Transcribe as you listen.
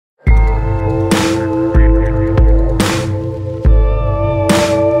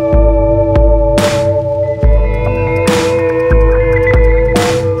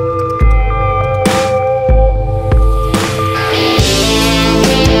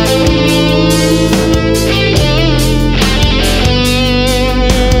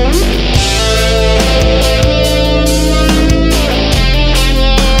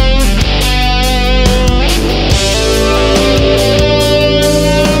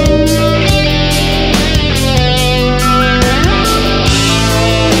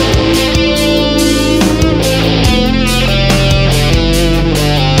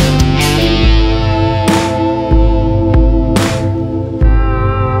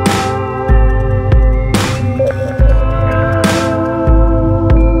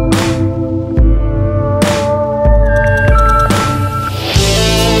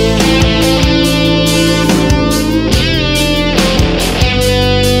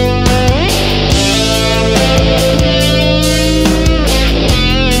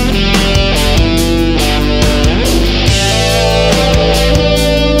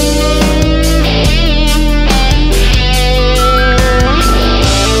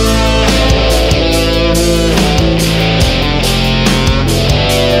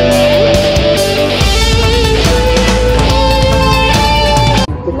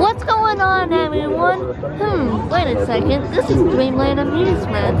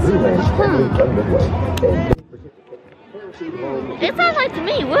amusements. It sounds like to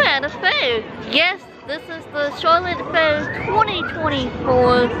me we're at a fair. Yes, this is the Charlotte Fair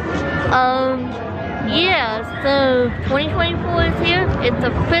 2024. Yeah, so 2024 is here. It's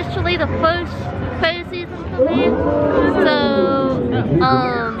officially the first fair season for me. So,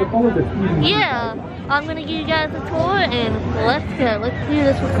 yeah, I'm gonna give you guys a tour and let's go. Let's do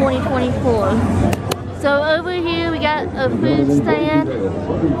this for 2024. So over here we got a food stand,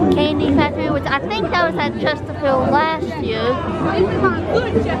 candy factory, which I think that was at Chesterfield last year.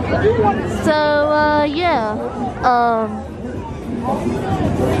 So yeah,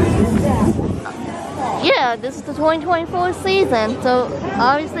 yeah, this is the 2024 season. So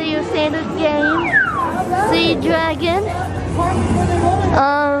obviously your standard game, Sea Dragon.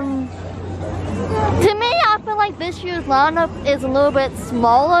 To me, I feel like this year's lineup is a little bit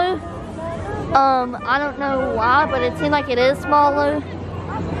smaller. I don't know why, but it seems like it is smaller.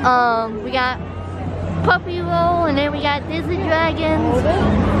 We got Puppy Roll, and then we got Disney Dragons.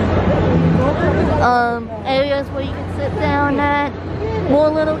 Areas where you can sit down at. More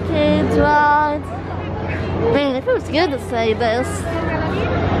little kids rides. Man, it feels good to say this.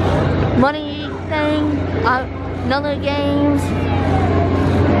 Money thing, another games.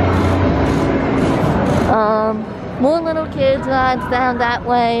 More little kids rides down that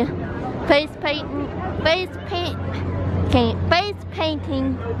way. Face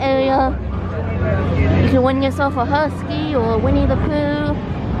painting area. You can win yourself a Husky or Winnie the Pooh.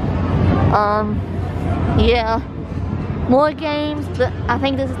 Yeah. More games. I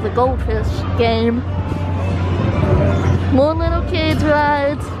think this is the Goldfish game. More little kids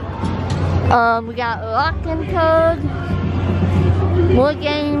rides. We got Rock and Tug. More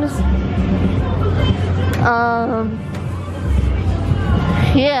games.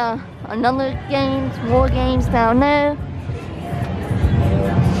 Yeah. Another games, more games down there.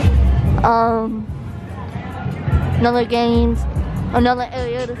 Another games, another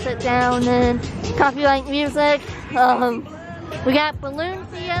area to sit down in. Copyright music. We got Balloon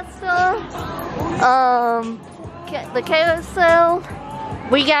Fiesta. The Carousel.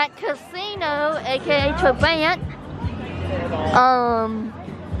 We got Casino, aka Trabant.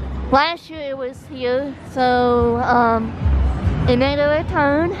 Last year it was here, so it made a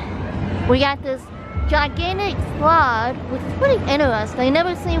return. We got this gigantic slide, which is pretty interesting. I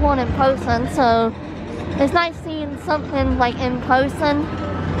never seen one in person, so it's nice seeing something like in person.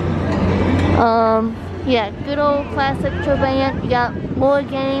 Yeah, good old classic Trabant. You got more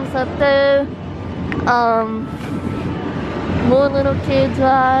games up there. More little kids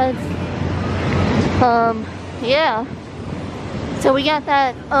rides. Yeah. So we got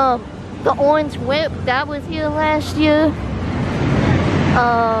that, the Orange Whip, that was here last year.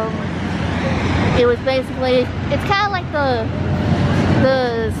 It was basically, it's kind of like the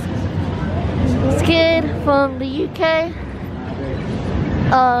skid from the UK.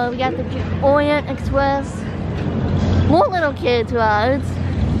 We got the Orient Express. More little kids rides.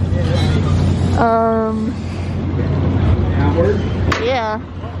 Yeah.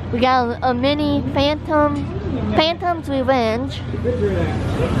 We got a mini Phantom's Revenge.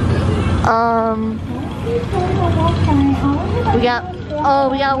 We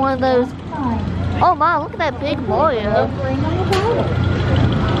got one of those. Oh my, look at that big Mario.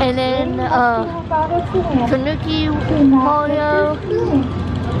 And then, Tanuki Mario,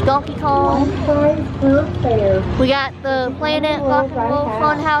 Donkey Kong. We got the Planet Rock and Roll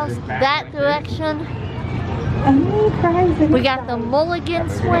Funhouse, that direction. We got the Mulligan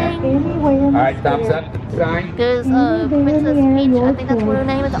Swing. Alright, thumbs up. Sign. There's Princess Peach, I think that's what her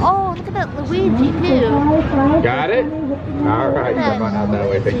name is. Oh, look at that Luigi too. Got it? Alright, come on out that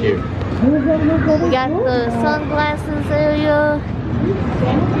way, thank you. We got the sunglasses area.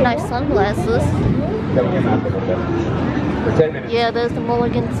 Nice sunglasses. For 10 minutes. Yeah, there's the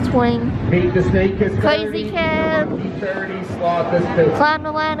Mulligan Swing. Meet the Snake Kiss Crazy Cab. 30 slot this pill. Climb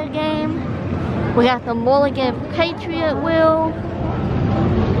the Ladder game. We got the Mulligan Patriot Wheel.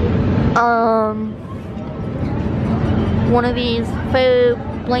 One of these faux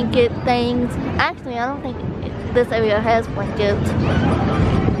blanket things. Actually, I don't think this area has blankets.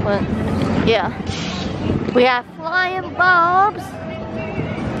 But, yeah. We have Flying Bobs.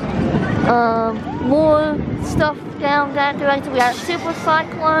 More stuff down that direction. We got Super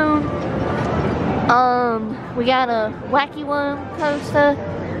Cyclone. We got a Wacky Worm coaster.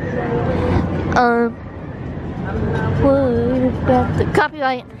 What about the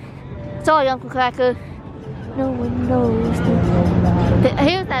copyright? Sorry, Uncle Cracker. No one knows.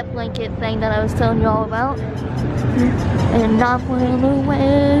 Here's that blanket thing that I was telling you all about. And I'm well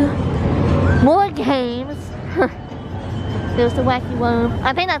aware. More games. There's the Wacky Worm.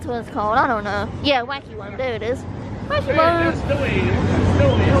 I think that's what it's called. I don't know. Yeah, Wacky Worm. There it is. Wacky Worm.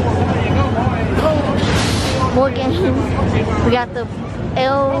 More games. We got the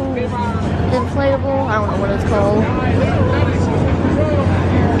L inflatable. I don't know what it's called.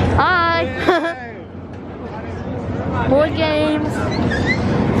 Hi. More games.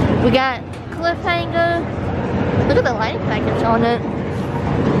 We got Cliffhanger. Look at the lighting package on it.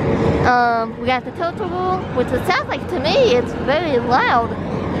 We got the Total, which it sounds like to me it's very loud.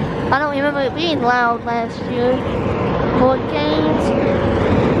 I don't remember it being loud last year. More games.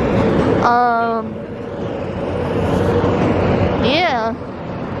 Yeah.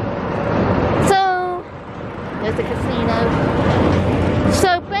 So there's the casino.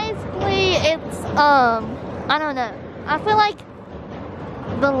 So basically it's I don't know. I feel like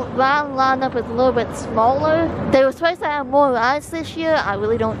the ride lineup is a little bit smaller. They were supposed to have more rides this year. I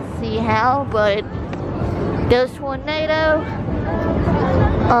really don't see how, but there's Tornado,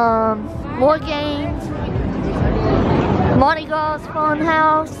 more games, Mardi Gras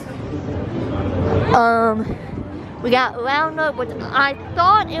Funhouse, we got Roundup, which I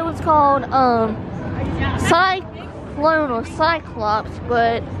thought it was called Cyclone or Cyclops,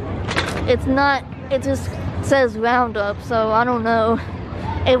 but it's not. It just says Roundup, so I don't know.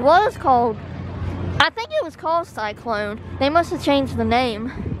 It was called, I think it was called Cyclone. They must have changed the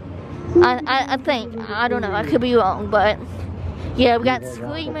name. I think. I don't know. I could be wrong, but yeah, we got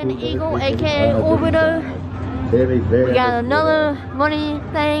Screaming Eagle, aka Orbiter. We got another money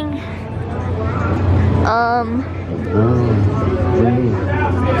thing.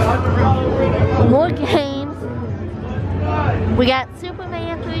 More games. We got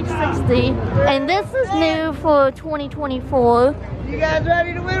Superman 360, and this is new for 2024. You guys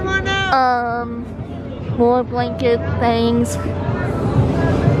ready to win one now? More blanket things.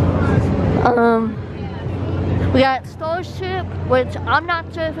 We got Starship, which I'm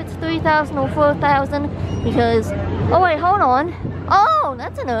not sure if it's 3,000 or 4,000 because, oh wait, hold on. Oh,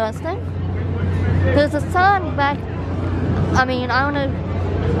 that's interesting. There's a sign back, I mean, I don't know.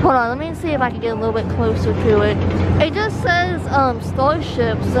 Hold on, let me see if I can get a little bit closer to it. It just says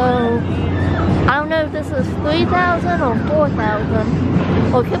Starship, so I don't know if this is 3,000 or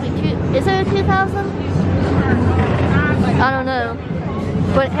 4,000. Or it could be is it 2,000? I don't know.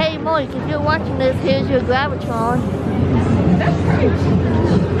 But hey Mike, if you're watching this, here's your Gravitron.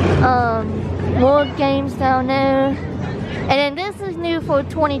 More games down there. And then this is new for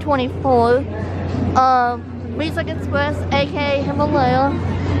 2024. Music Express, aka Himalaya.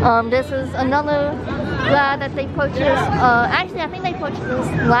 This is another ride that they purchased. Actually, I think they purchased this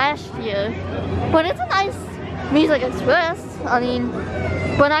last year. But it's a nice Music Express. I mean,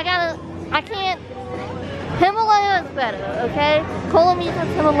 but I can't. Himalaya is better, okay? Cola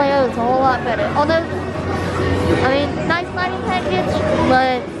Music's Himalaya is a whole lot better. Although, I mean, nice lighting package,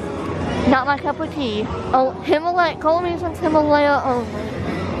 but not my cup of tea. Oh, Himalaya, Cola Music's Himalaya only.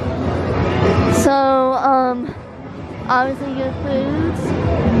 So, obviously good foods.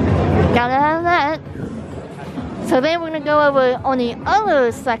 Gotta have that. So then we're gonna go over on the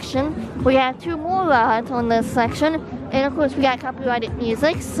other section. We have 2 more rides on this section. And of course we got copyrighted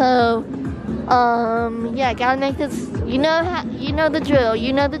music, so yeah, gotta make this, you know the drill,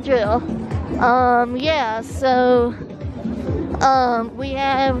 yeah, so we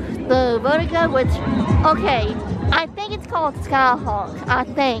have the Vertigo, which, okay, I think it's called Skyhawk, I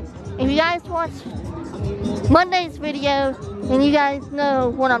think. If you guys watched Monday's video, then you guys know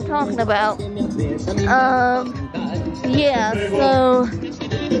what I'm talking about. Yeah, so,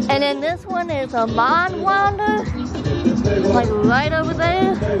 and then this one is a Mind Wander, like right over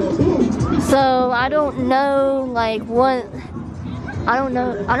there. So I don't know, like what, I don't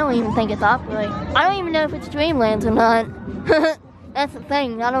know, I don't even think it's operating. I don't even know if it's Dreamlands or not. That's the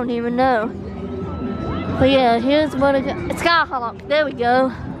thing, I don't even know. But yeah, here's what it is. It's Skyhawk, there we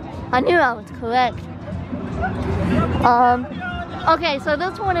go. I knew I was correct. Okay, so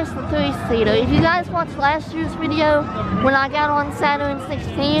this one is the 3-seater. If you guys watched last year's video, when I got on Saturn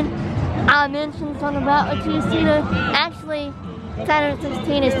 16, I mentioned something about a 2-seater. Actually, Saturn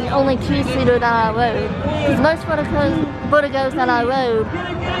 16 is the only 2-seater that I rode. Because most Vertigos that I rode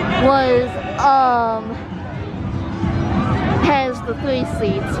was, has the 3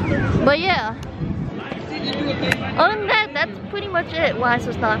 seats. But yeah. Other than that, that's pretty much it. Why it's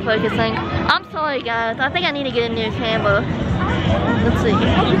just not focusing. I'm sorry guys, I think I need to get a new camera. Let's see.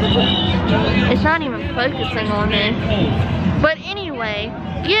 It's not even focusing on me. But anyway,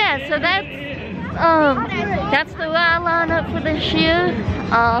 yeah, so that's the ride lineup for this year.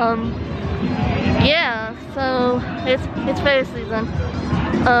 Yeah, so it's fair season.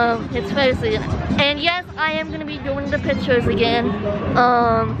 It's crazy. And yes, I am gonna be doing the pictures again.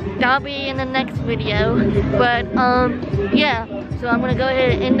 That'll be in the next video. But yeah, so I'm gonna go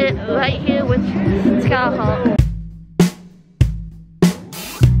ahead and end it right here with Skyhawk.